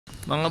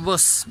Mga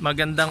boss,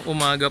 magandang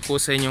umaga po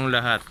sa inyong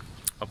lahat.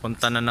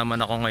 Papunta na naman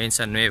ako ngayon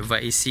sa Nueva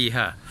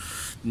Ecija,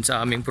 dun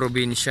sa aming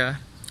probinsya,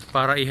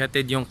 para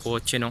ihatid yung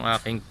kotse ng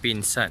aking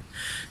pinsan.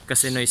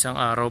 Kasi no isang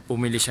araw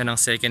pumili siya ng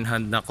second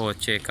hand na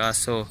kotse,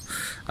 kaso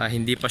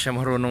hindi pa siya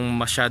marunong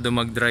masyado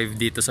mag-drive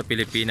dito sa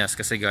Pilipinas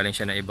kasi galing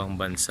siya na ibang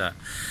bansa.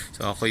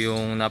 So ako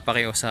yung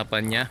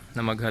napakiusapan niya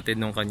na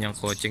maghatid ng kanyang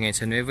kotse ngayon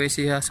sa Nueva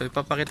Ecija. So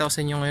ipapakita ko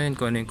sa inyo ngayon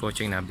kung ano yung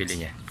kotse yung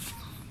nabili niya.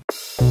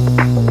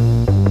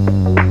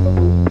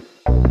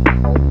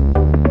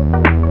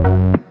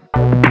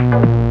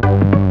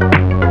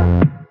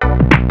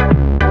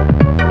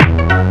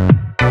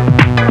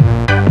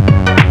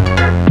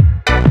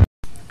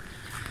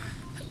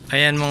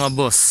 Ayan mga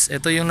boss,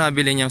 ito yung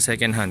nabili niyang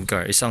second hand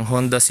car, isang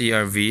Honda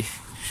CRV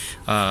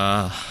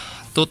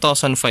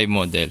 2005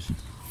 model,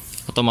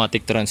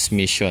 automatic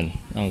transmission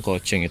ang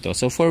kotseng ito.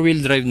 So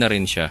 4-wheel drive na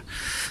rin siya.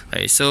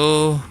 Okay,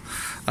 so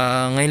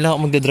ngayon lang ako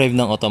magdadrive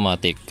ng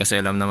automatic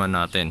kasi alam naman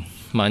natin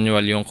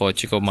manual yung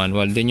kotse ko,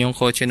 manual din yung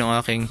kotse ng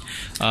aking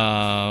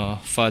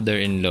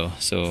father-in-law.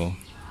 So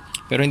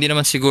pero hindi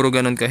naman siguro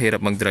ganun kahirap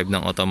mag-drive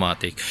ng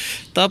automatic.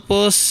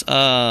 Tapos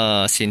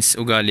since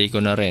ugali ko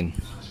na rin,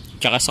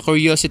 tsaka sa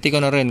curiosity ko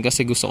na rin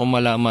kasi gusto ko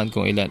malaman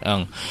kung ilan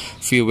ang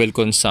fuel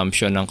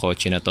consumption ng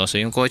kotse na to. So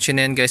yung kotse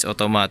na yan guys,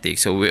 automatic.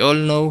 So we all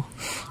know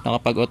na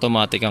kapag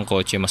automatic ang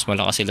kotse, mas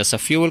malakas sila sa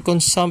fuel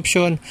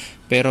consumption.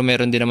 Pero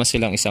meron din naman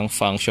silang isang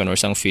function or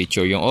isang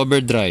feature, yung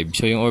overdrive.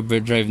 So yung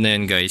overdrive na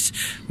yan guys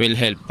will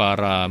help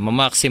para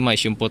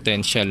ma-maximize yung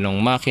potential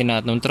ng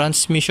makina at ng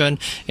transmission,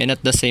 and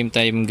at the same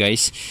time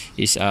guys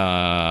is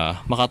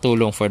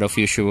makatulong for the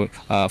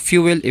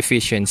fuel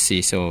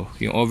efficiency. So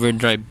yung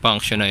overdrive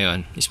function na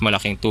yon is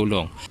malaking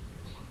tulong.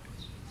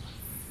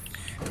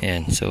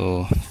 Ayan,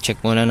 so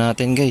check muna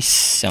natin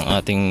guys ang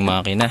ating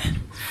makina.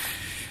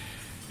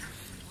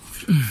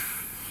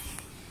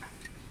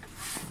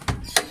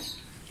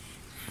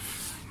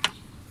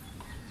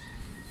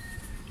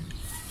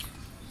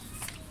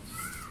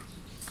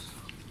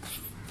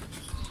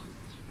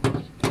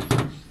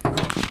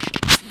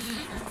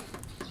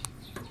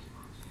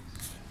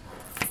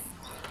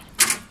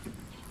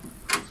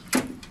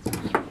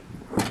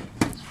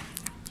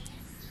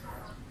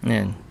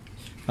 Ayan.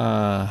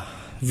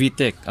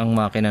 VGATE ang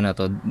makina na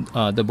to,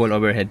 double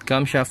overhead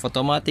camshaft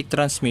automatic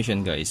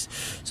transmission guys.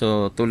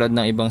 So tulad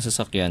ng ibang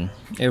sasakyan,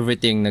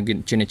 everything na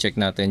chine-check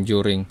natin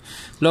during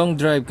long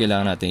drive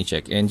kailangan natin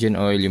i-check. Engine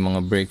oil, yung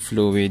mga brake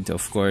fluid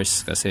of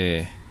course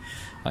kasi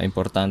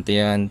importante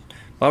yan.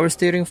 Power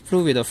steering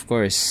fluid of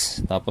course.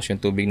 Tapos yung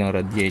tubig ng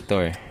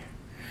radiator.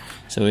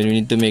 So we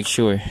need to make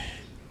sure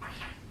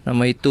na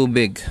may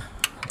tubig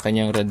ang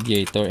kanyang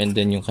radiator, and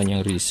then yung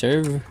kanyang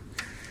reserve.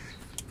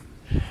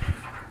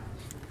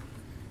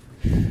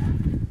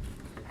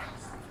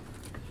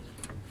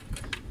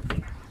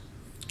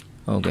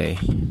 Okay.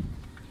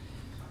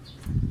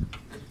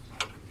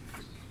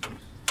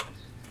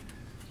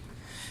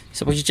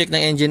 So pag-check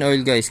ng engine oil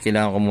guys,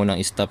 kailangan ko munang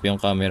i-stop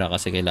yung camera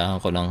kasi kailangan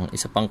ko ng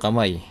isa pang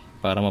kamay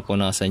para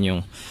mapunasan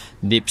yung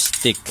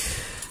dipstick.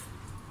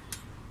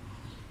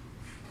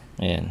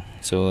 Ayan.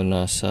 So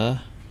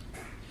nasa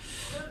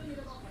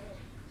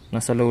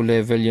low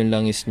level yung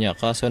langis niya,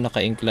 kaso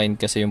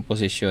naka-incline kasi yung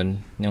posisyon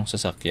ng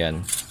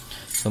sasakyan.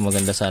 So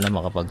maganda sana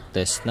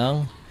makapag-test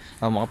ng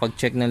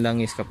makapag-check ng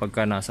langis kapag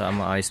ka nasa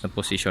maayos na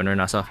position or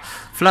nasa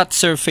flat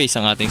surface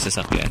ang ating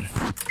sasakyan.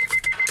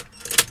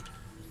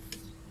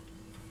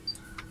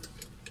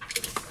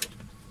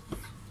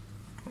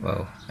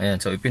 Wow,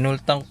 ayan, so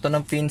ipinultank to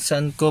ng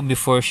pinsan ko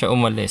before siya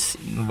umalis,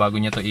 bago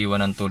niya to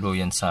iwan ng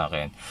tuluyan sa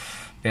akin.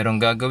 Pero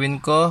ang gagawin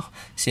ko,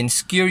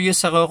 since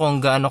curious ako kung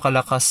gaano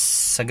kalakas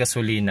sa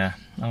gasolina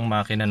ang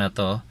makina na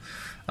to,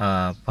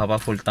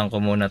 papa-full tank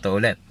ko muna to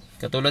ulit.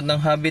 Katulad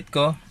ng habit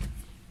ko.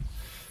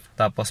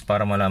 Tapos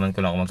para malaman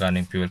ko lang kung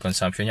magkano yung fuel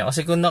consumption niya.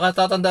 Kasi kung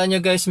nakatatandaan nyo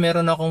guys,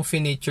 meron akong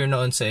finiture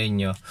noon sa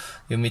inyo.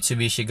 Yung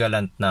Mitsubishi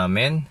Galant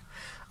namin.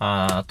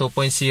 2.0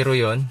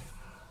 yon.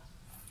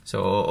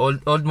 So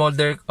old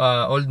model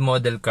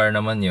car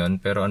naman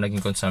yon. Pero ang naging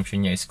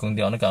consumption niya is, kung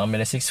di ako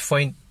nagkakamali,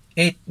 6.8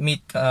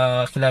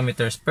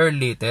 kilometers per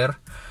liter.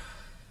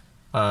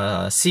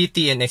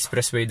 City and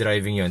expressway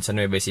driving yon. Sa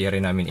Nueva Ecija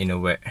rin namin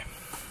inuwi.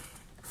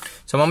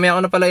 So mamaya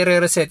ko na pala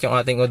i-reset yung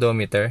ating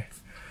odometer.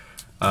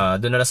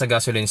 Doon na lang sa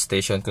gasoline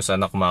station kung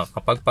saan ako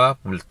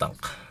makakapagpa-full tank.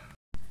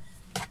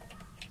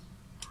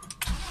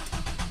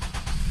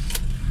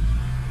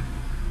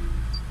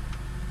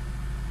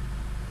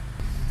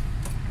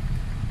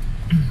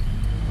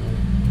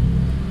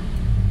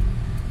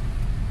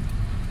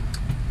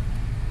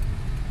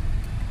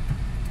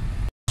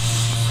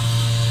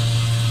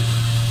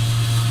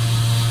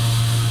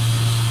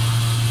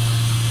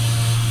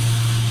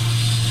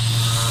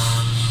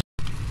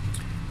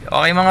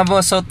 Okay mga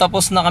boss, so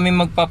tapos na kami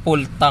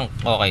magpa-full tank.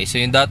 Okay, so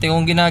yung dati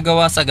kong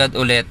ginagawa, sagad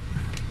ulit.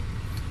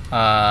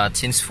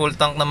 Since full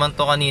tank naman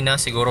to kanina,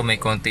 siguro may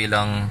konti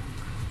lang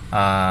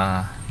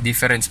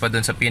difference pa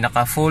dun sa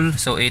pinaka full.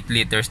 So 8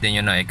 liters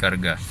din yun na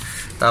ikarga.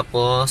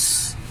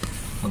 Tapos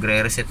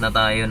magre-reset na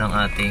tayo ng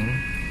ating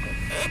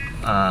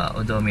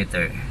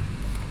odometer.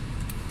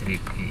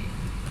 Trip A.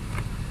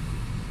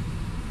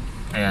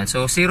 Ayan,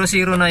 so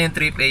 0-0 na yung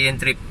trip A and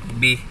trip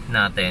B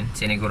natin.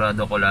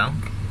 Sinigurado ko lang.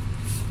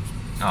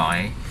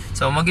 Okay.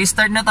 So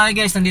mag-start na tayo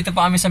guys. Nandito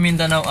pa kami sa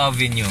Mindanao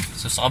Avenue.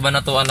 So sa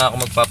Kabanatuan na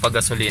ako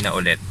magpapagasolina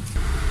ulit.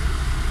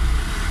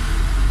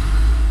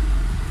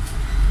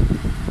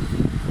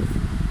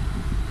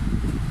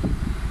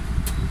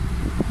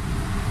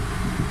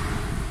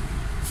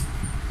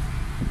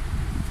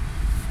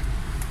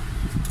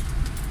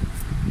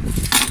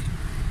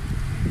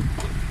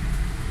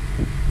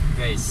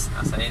 Guys,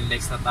 nasa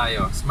NLEX na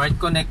tayo. Smart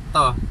Connect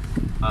to.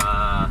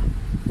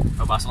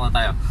 Papasok na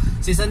tayo.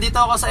 Since nandito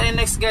ako sa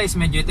NLEX guys,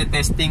 medyo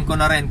iti-testing ko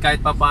na rin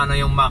kahit pa paano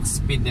yung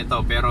max speed nito.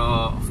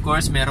 Pero of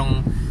course,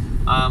 merong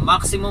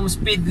maximum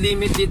speed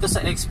limit dito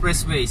sa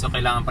expressway. So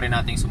kailangan pa rin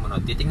nating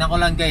sumunod. Titingnan ko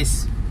lang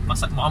guys.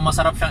 Mukhang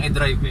masarap siyang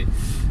i-drive eh.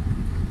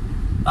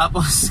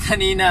 Tapos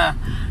kanina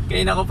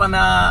ko pa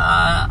na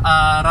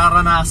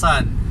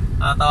raranasan.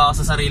 Natawa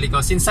ko sa sarili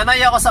ko. Since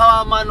sanay ako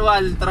sa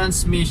manual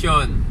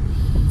transmission.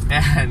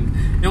 Ayan.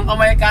 Yung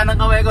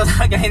kanang kamay ko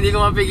talaga hindi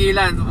ko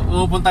mapigilan.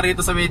 Pupunta rito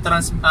sa may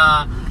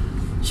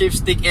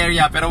shift stick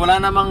area. Pero wala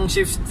namang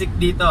shift stick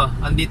dito.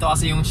 Andito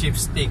kasi yung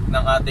shift stick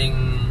ng ating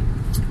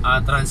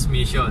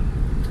transmission.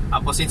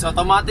 Tapos since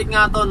automatic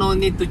nga to, no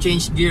need to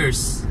change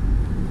gears.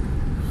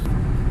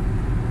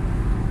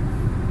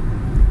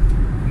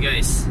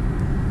 Guys,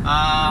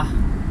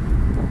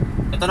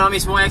 ito na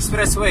mismo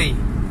expressway.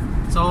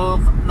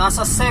 So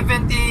nasa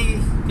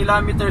 70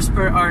 kilometers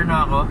per hour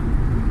na ako.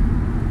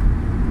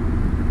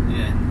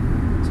 Ayan.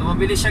 So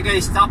mabilis siya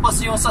guys.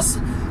 Tapos yung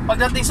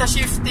pagdating sa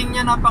shifting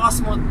niya,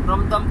 napaka-smooth.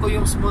 Ramdam ko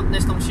yung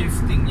smoothness ng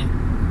shifting niya.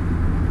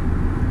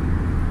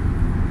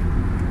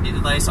 Dito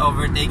tayo sa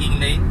overtaking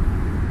lane.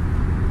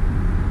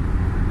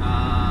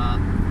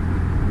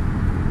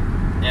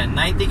 Ayan,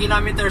 90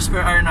 kilometers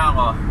per hour na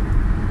ako.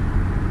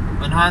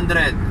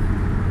 100.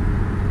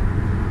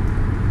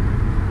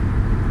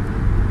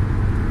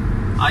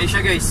 Ayos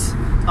siya guys.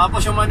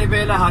 Tapos yung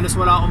manibela, halos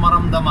wala akong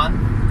maramdaman.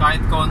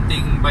 Kahit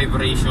konting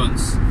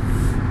vibrations.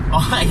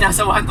 Okay,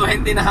 nasa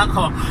 120 na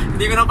ako.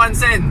 Hindi ko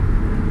napansin.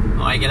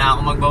 Okay, kailangan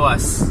ko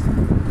magbawas.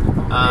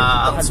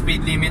 Ang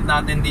speed limit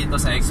natin dito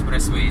sa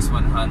expressway is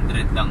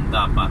 100 lang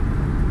dapat.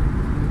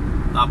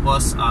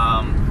 Tapos,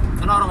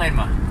 ano araw ngayon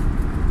ma?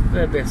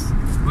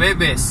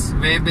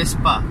 Webes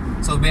pa.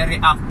 So, very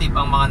active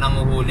ang mga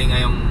nanguhuli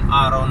ngayong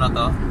araw na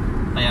to.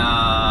 Kaya,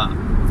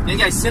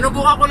 yun guys,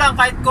 sinubukan ko lang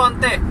kahit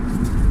konti.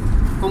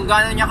 Kung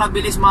gano'n niya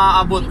kabilis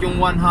maaabot yung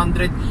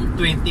 120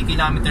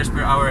 kilometers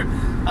per hour.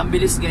 Ang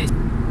bilis guys.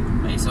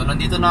 Okay, so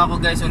nandito na ako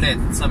guys ulit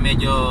sa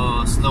medyo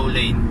slow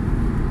lane.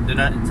 Doon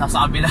na,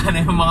 sa kabila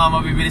na yung mga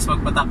mabibilis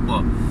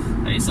magpatakbo.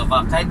 Okay, so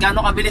kahit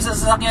gano'n kabilis sa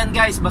sasakyan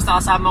guys, basta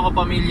kasama ko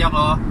pamilya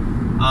ko,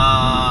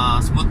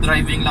 smooth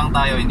driving lang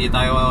tayo, hindi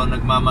tayo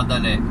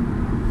nagmamadali.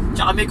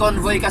 Tsaka may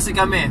convoy kasi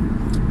kami.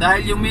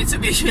 Dahil yung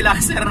Mitsubishi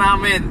Lancer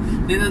namin,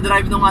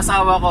 dinadrive nung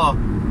asawa ko.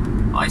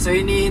 Okay, so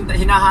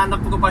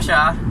hinahanap ko pa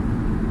siya.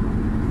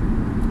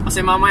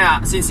 Kasi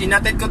mamaya, since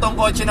inatid ko tong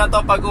kotse na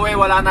to, pag uwi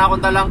wala na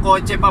akong dalang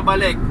kotse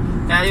pabalik.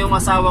 Kaya yung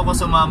asawa ko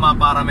sumama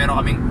para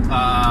meron kaming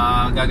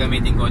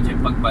gagamitin kotse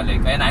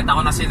pagbalik. Kaya nakita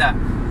ko na sila.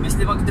 Mas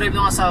di mag-drive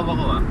ng asawa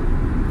ko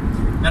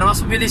Pero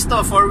mas mabilis to,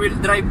 4-wheel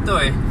drive to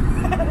eh.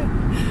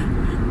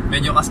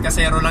 Medyo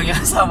kaskasero lang yung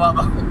asawa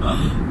ko.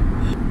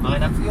 Okay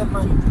na, figure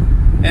man.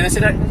 Ayan na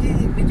sila.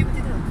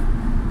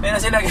 Ayan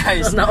na sila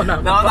guys.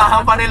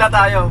 Naunahan pa nila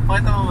tayo.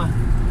 Pakita mo ma.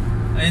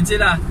 Ayan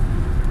sila.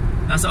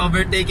 Nasa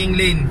overtaking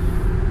lane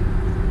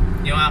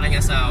yung aking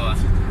asawa.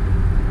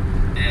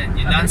 Ayan,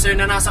 yung dancer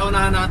na nasa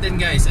unahan natin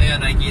guys. Ayan,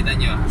 nakikita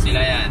nyo. Sila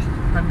yan.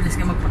 Mabilis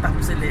ka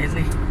magpatakbo sa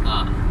lane.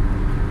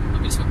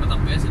 Mabilis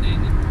magpatakbo yan sa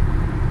lane.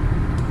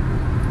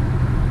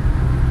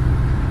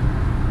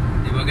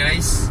 Diba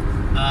guys?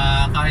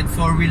 Kahit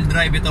 4-wheel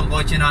drive itong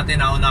kotse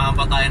natin, naunahan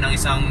pa tayo ng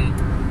isang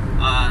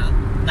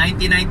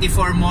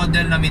 1994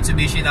 model na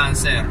Mitsubishi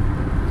Lancer.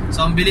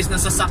 So ang bilis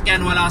ng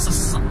sasakyan, wala sa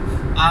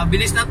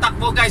bilis ng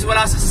takbo guys,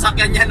 wala sa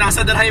sasakyan niya,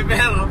 nasa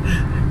driver.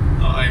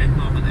 Okay,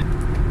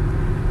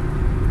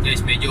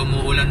 guys, medyo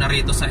umuulan na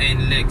rito sa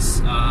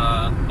NLEX.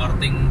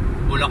 Parting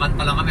Bulacan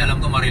pa lang kami, alam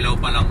ko Marilao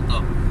pa lang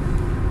to.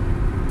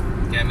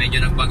 Kaya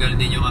medyo nagbagal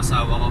din yung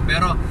asawa ko.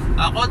 Pero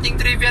konting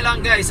trivia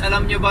lang guys,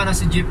 alam nyo ba na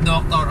si Jeep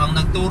Doctor, ang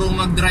nagturong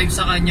mag-drive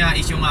sa kanya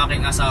is yung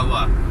aking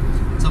asawa.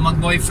 So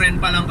mag-boyfriend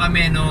pa lang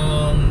kami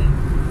nung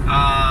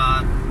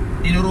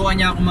tinuruan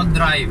niya ako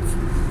mag-drive.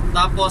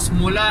 Tapos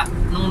mula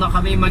nung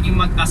kami maging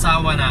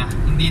mag-asawa na,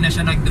 hindi na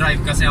siya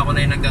nag-drive kasi ako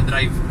na yung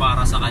nagda-drive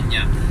para sa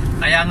kanya.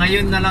 Kaya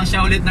ngayon na lang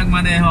siya ulit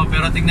nagmaneho.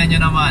 Pero tignan nyo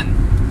naman,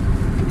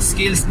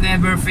 skills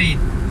never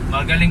fade.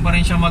 Magaling pa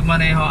rin siya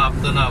magmaneho up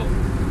to now.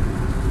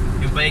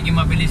 Yung paiging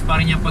mabilis pa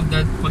rin niya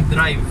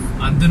pag-drive,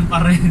 andun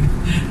pa rin.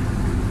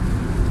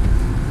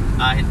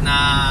 Kahit na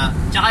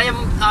tsaka yung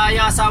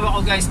asawa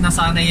ko guys,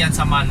 nasanay yan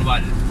sa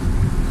manual.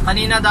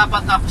 Kanina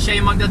dapat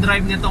siya yung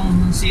magda-drive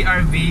nitong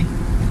CRV.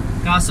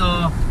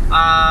 Kaso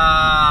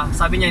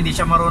sabi niya hindi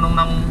siya marunong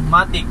ng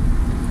matic.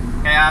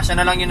 Kaya siya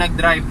na lang yung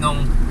nag-drive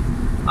nung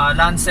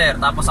Lancer,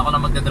 tapos ako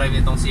na magdadrive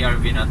nitong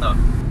CRV na to.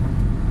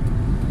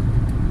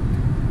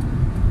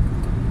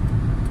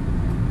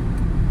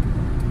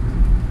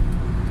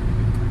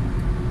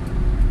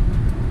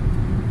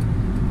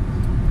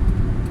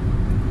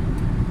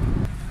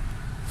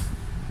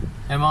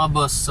 Mga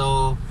boss,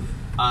 so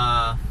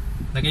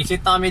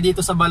nag-exit na kami dito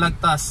sa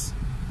Balagtas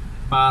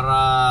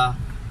para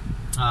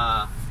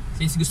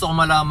since gusto ko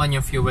malaman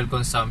yung fuel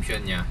consumption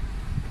niya.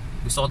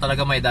 Gusto ko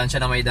talaga maidaan siya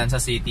na maidaan sa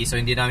city, so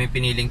hindi namin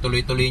piniling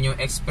tuloy-tuloy yung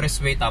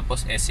expressway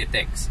tapos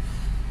SCTEX.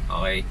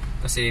 Okay,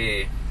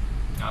 kasi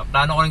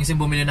plano ko rin kasi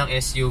bumili ng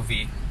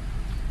SUV,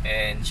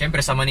 and syempre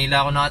sa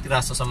Manila ako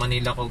nakatira, so sa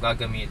Manila ko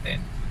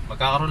gagamitin.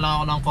 Magkakaroon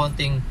lang ako ng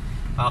konting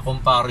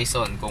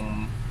comparison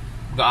kung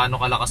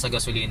gaano kalakas sa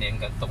gasolina yung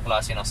ganitong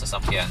klase ng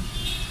sasakyan.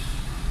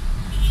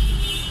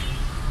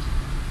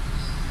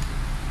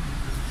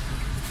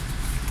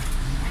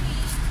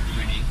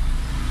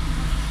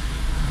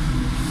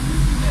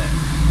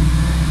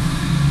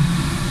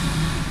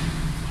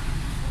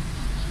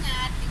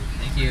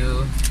 Thank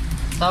you.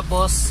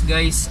 Tapos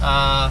guys,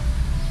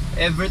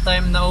 every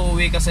time na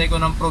uuwi kasi ko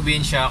ng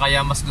probinsya, kaya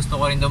mas gusto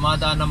ko rin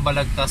dumadaan ng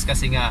Balagtas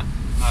kasi nga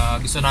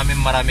gusto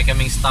namin marami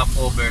kaming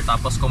stopover,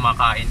 tapos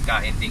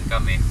kumakain-kain din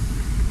kami.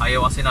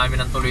 Ayaw kasi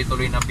namin ng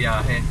tuloy-tuloy na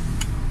biyahe.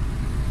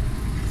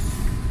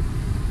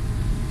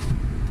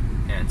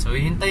 Ayan, so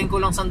hihintayin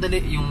ko lang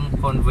sandali yung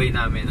convoy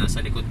namin.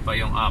 Nasa likod pa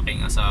yung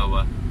aking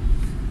asawa.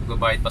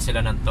 Magbabayad pa sila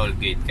ng toll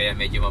gate, kaya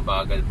medyo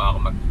mabagal pa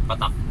ako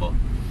magpatakbo.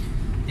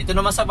 Dito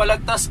naman sa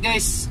Balagtas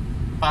guys,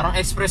 parang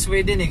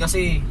expressway din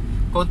kasi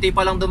konti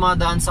pa lang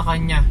dumadaan sa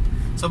kanya.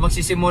 So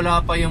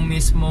magsisimula pa yung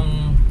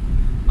mismong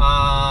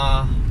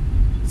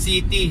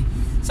city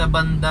sa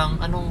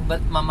bandang anong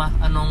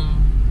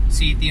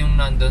city yung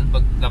nandun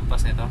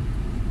paglagpas nito?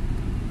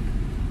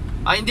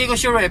 Hindi ko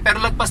sure pero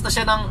lagpas na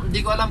siya ng,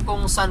 hindi ko alam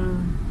kung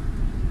San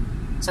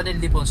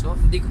Ildefonso.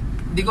 Hindi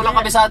ko lang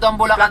kabisado ang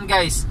Bulacan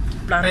guys.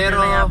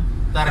 Pero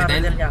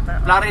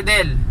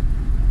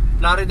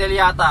Plaridel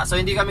yata. So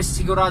hindi kami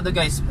sigurado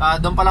guys.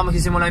 Doon pala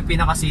magsisimula yung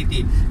pinaka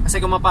city.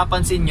 Kasi kung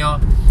mapapansin nyo,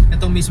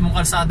 itong mismong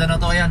kalsada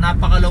na to, ayan,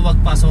 napakaluwag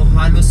pa. So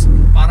halos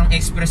parang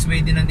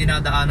expressway din ang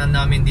dinadaanan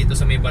namin dito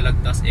sa may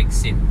Balagtas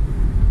exit.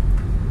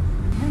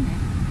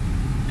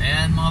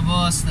 Ayan mga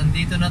boss,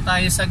 nandito na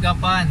tayo sa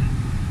Gapan.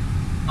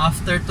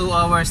 After 2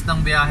 hours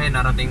ng biyahe,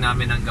 narating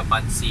namin ang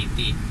Gapan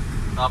City.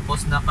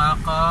 Tapos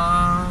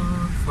nakaka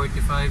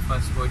 45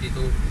 plus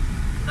 42,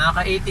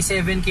 nakaka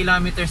 87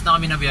 kilometers na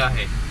kami na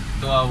biyahe.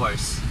 2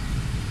 hours.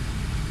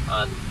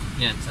 At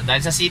yan, so,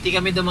 dahil sa city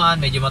kami dumaan,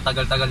 medyo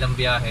matagal-tagal ng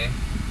biyahe.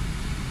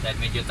 Dahil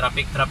medyo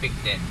traffic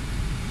din.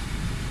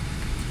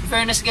 In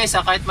fairness guys,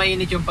 kahit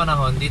mainit yung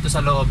panahon, dito sa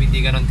loob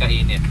hindi ganun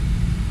kainit.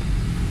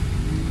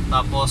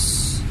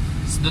 Tapos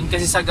doon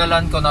kasi sa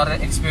Galan ko,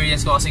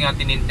 na-experience ko kasi nga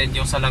tininted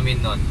yung salamin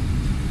nun.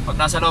 Pag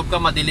nasa loob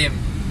ka, madilim.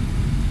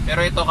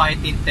 Pero ito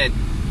kahit tinted,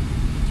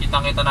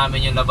 kitang-kita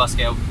namin yung labas,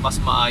 kaya mas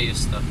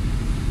maayos to.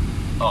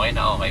 Okay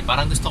na okay.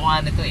 Parang gusto ko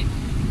nga nito eh.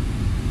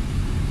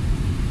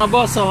 Mga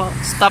boss, so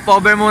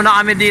stopover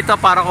muna kami dito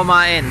para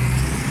kumain.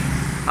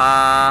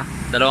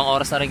 2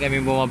 oras na rin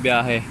kami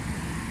bumabiyahe.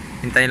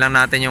 Hintayin lang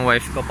natin yung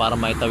wife ko para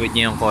maitawid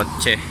niya yung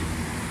kotse.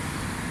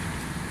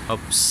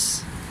 Oops.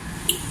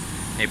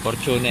 May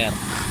Fortuner.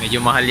 Medyo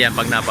mahal yan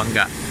pag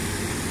nabangga.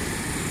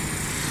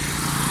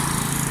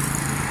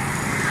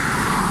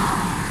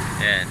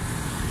 Ayan.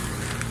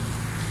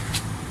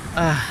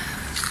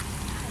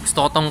 Gusto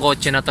ko tong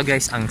kotse na to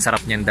guys. Ang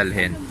sarap niyang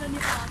dalhin.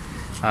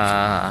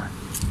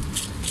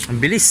 Ang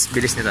bilis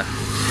nito.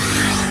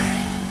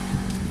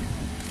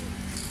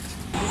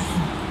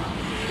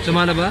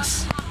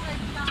 Sumalabas?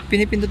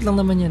 Pinipindot lang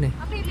naman yan eh.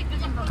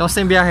 Kamusta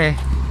yung biyahe?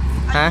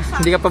 Ha?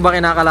 Hindi ka pa ba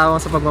kinakalawang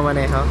sa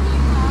pagmamaneho?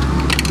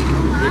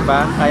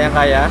 Diba?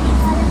 Kaya-kaya?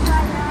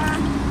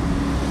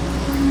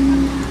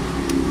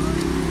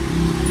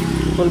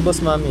 Full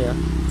boss mami ah.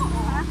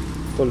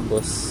 Full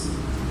boss.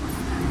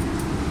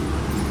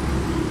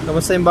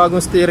 Kamusta yung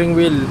bagong steering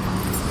wheel?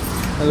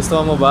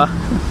 Nagustuhan mo ba?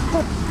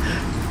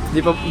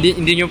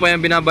 Hindi nyo pa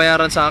yung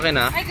binabayaran sa akin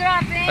ha? Ay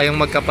grabe!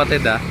 Kayong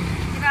magkapatid ha?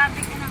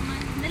 Grabe ka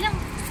naman. Dalang.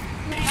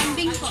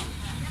 Kambing po.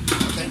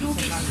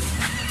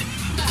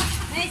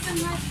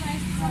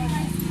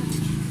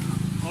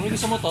 Ang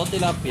gusto mo to?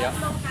 Tilapia?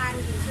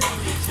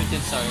 Sweet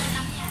and sour.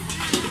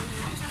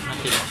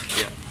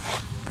 Tilapia.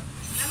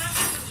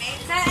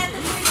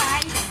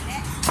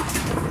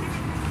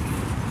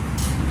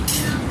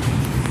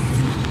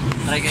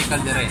 Try kay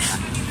Caldereta.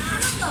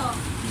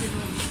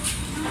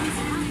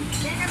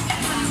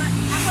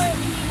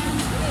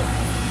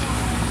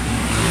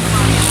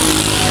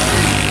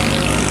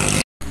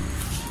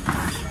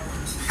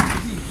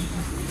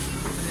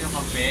 Ano yung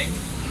kambing?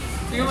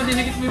 Tingnan mo,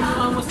 dinigit mo yung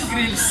mukha mo sa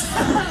grills.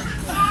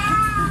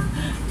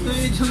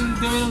 Yung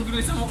dumi ng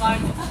grills sa mukha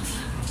niya.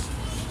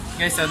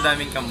 Guys, ang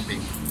daming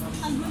kambing.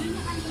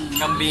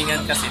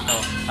 Kambingan kasi to.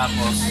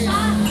 Tapos,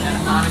 yan,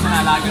 marami siya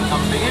nalagang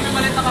kambing. May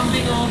maliit na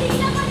kambing oh.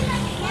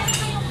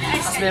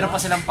 Tapos meron pa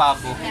silang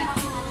pabo.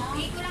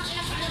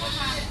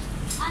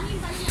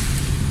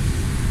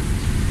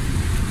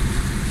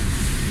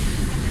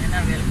 na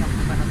welcome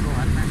po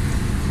panatuan na.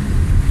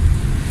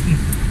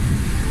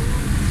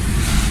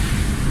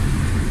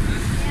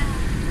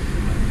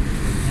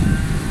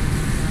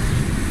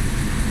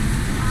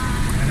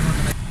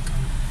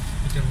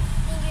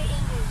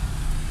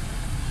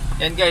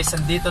 Yan guys,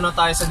 andito na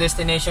tayo sa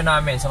destination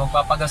namin. So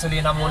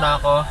magpapagasolina muna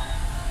ako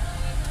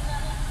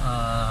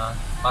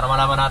para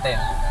malaman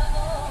natin.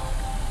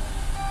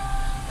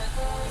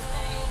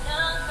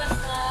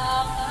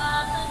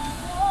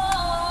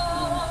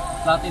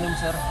 Platinum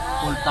sir,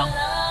 full tank.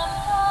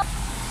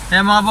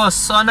 Ayan mga boss,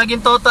 so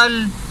naging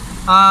total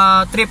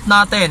trip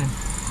natin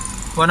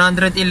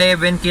 111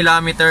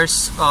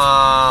 kilometers.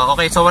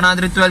 Okay, so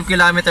 112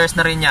 kilometers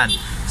na rin yan.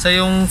 So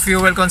yung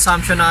fuel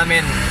consumption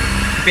namin,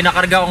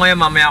 pinakarga ko ngayon,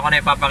 mamaya ako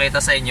na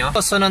ipapakita sa inyo.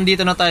 So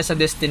nandito na tayo sa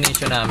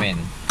destination namin.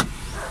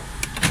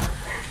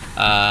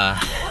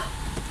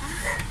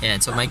 Ayan,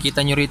 so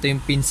makikita nyo rito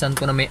yung pinsan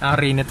ko na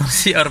may-ari nitong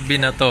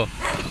CRV na to.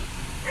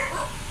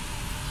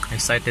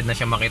 Excited na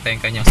siya makita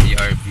yung kanyang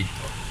CRV.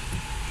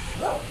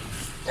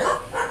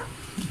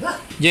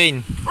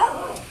 Jane,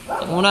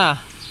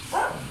 muna.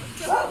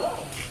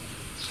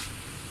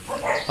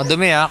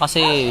 Madumi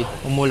kasi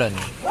umulan.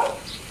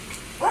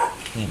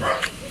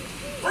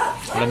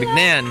 Malamig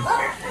na yan.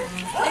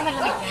 Ay,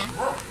 malamig na?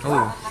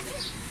 Oo.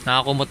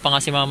 Nakakumot pa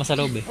nga si mama sa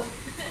loob eh.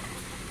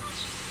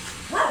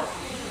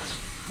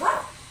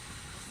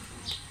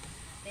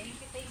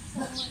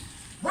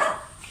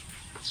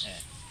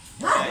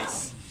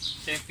 Guys,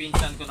 siya yung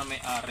pinsan ko na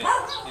may-ari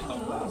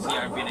itong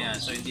CRV na yan.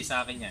 So hindi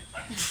sa akin yan.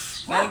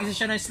 Galing kasi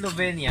siya ng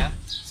Slovenia.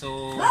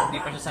 So hindi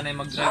pa siya sanay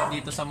mag-drive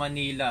dito sa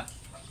Manila.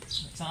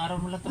 Isang araw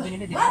mo lang ito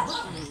binili, di ba?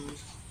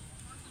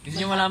 Gusto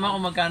nyo malaman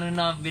kung magkano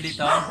na nabili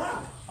ito?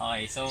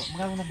 Okay, so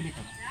magkano nabili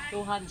ito?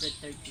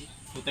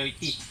 230.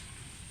 230.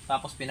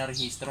 Tapos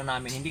pinarehistro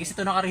namin. Hindi kasi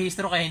ito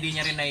nakarehistro kaya hindi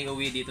niya rin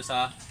naiuwi dito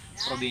sa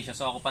probinsya.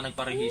 So ako pa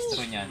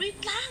nagparehistro niyan.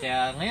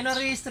 Kaya ngayon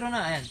narehistro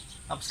na. Ayan.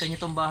 Tapos kanya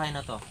itong bahay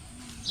na to.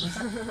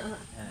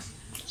 Ayan.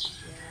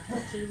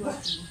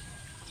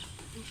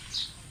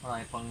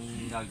 Okay, pang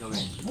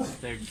gagawin.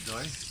 Third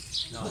floor.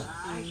 No.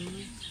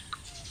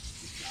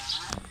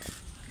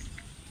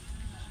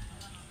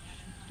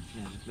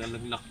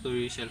 Lalaglock to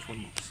yung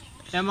cellphone mo.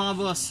 Kaya mga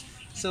boss,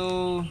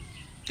 so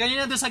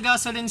kanina doon sa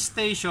gasoline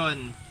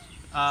station,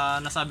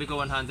 nasabi ko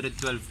 112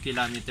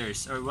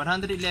 kilometers or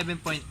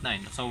 111.9.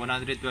 So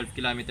 112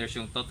 kilometers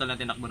yung total na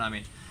tinakbo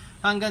namin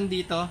hanggang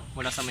dito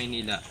mula sa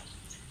Maynila.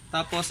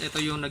 Tapos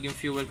ito yung naging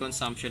fuel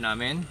consumption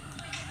namin.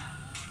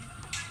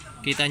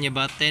 Kita niyo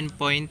ba?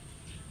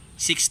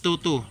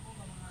 10.622.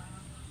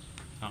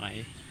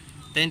 Okay.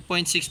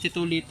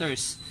 10.62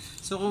 liters.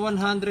 So kung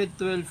 112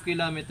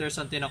 kilometers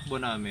ang tinakbo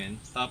namin,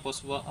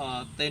 tapos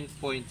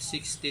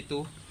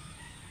 10.62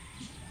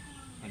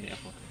 ano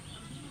ako?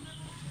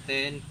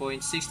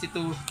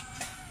 10.62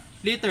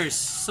 liters.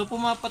 So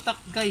pumapatak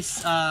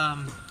guys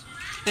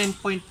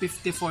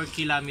 10.54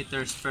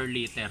 kilometers per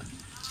liter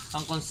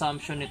ang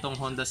consumption nitong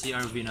Honda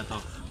CRV na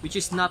to, which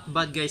is not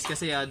bad guys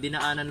kasi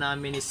dinaanan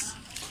namin is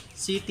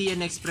city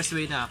and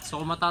expressway na. So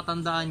kung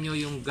matatandaan nyo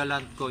yung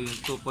Galant ko, yung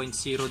 2.0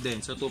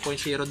 din. So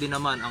 2.0 din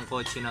naman ang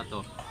kotse na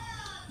to.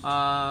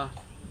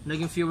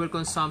 Naging fuel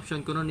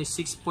consumption ko noon is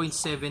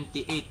 6.78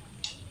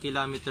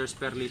 kilometers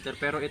per liter.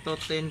 Pero ito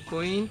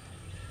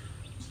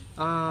 10.55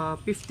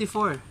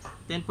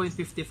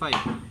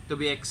 to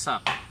be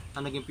exact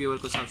ang naging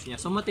fuel consumption niya.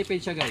 So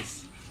matipid siya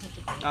guys.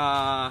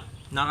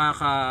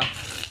 Nakaka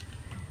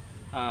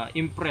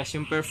impress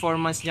yung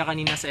performance niya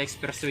kanina sa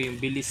expressway,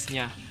 yung bilis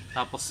niya.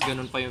 Tapos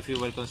ganun pa yung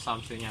fuel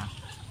consumption niya.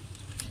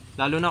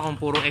 Lalo na kung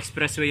puro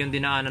expressway yung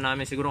dinaanan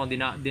namin. Siguro kung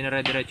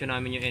dinare-diretso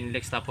namin yung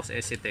NLEX tapos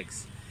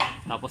SCTEX.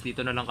 Tapos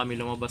dito na lang kami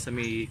lumabas sa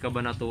may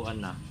Kabanatuan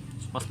na.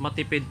 Mas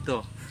matipid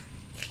to.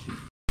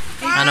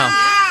 Ano?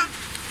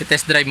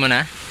 I-test drive mo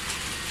na?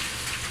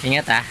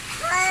 Ingat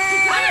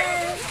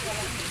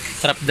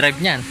Sarap drive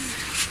niyan.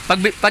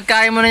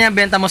 Pagkaya mo na yan,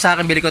 benta mo sa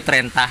akin, bili ko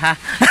 30 ha.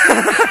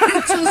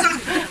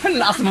 Ang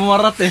lakas mo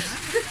marat eh.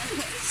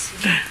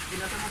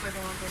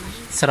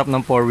 Sarap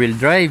ng 4-wheel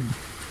drive.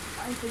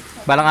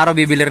 Balang araw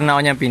bibili rin ako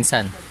niyan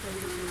pinsan.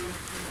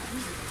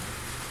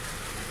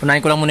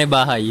 Unahin ko lang muna yung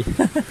bahay.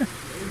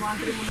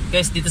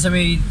 Guys, dito sa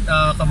may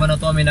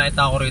Kabanatuan, may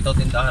nakita ko rito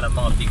tindahan ng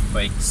mga big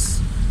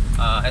bikes.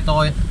 Ito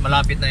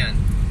malapit na yan.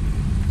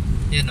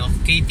 Yan o,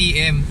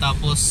 KTM.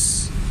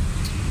 Tapos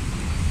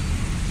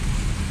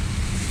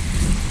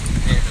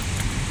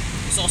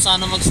gusto ko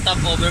sana mag stop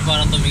over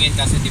para tumingin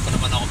kasi hindi pa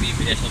naman ako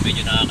bibili, so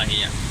medyo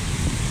nakakahiya.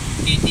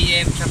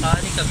 KTM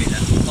tsaka ni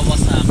kabila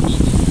Kawasaki.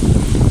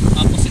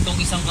 Tapos itong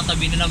isang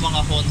katabi nila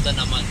mga Honda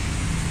naman.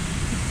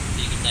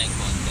 Tingin tayong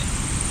konti.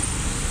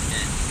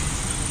 Yan.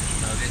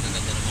 Sabi, ang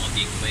ganda ng mga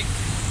big bike.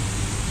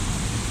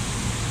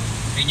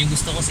 Yun yung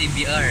gusto ko,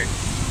 CBR.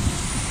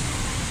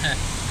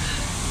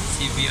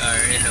 CBR,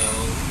 hello.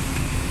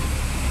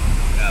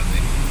 Grabe.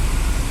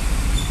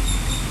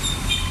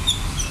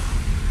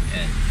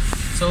 Yan.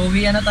 So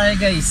uwian na tayo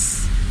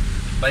guys.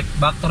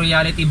 Back to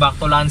reality, back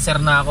to Lancer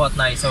na ako at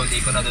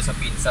naisaudi ko na doon sa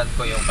pinsan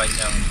ko yung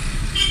kanyang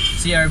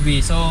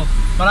CRV. So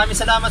maraming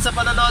salamat sa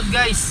panonood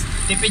guys.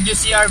 tipid yung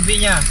CRV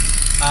niya.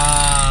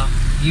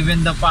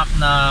 Given the fact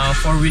na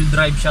 4-wheel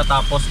drive siya,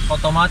 tapos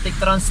automatic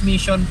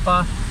transmission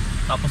pa,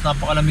 tapos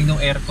napakalamig ng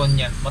aircon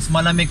niya. Mas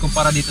malamig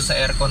kumpara dito sa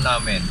aircon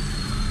namin.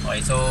 Okay,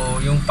 so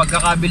yung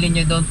pagkakabili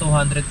niya doon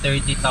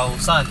 230,000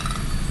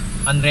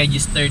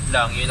 unregistered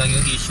lang, yun lang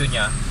yung issue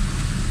niya.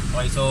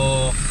 Okay,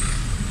 so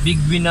big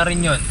win na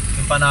rin yun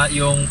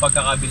yung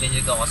pagkakabili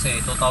niya doon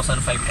kasi 2005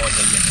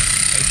 model yun.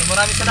 Okay, so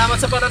maraming salamat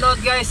sa panonood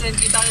guys, and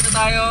kita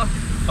tayo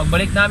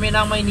pagbalik namin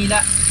ng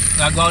Maynila.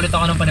 Gagawa ulit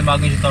ako ng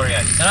panibagong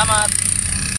tutorial. Salamat!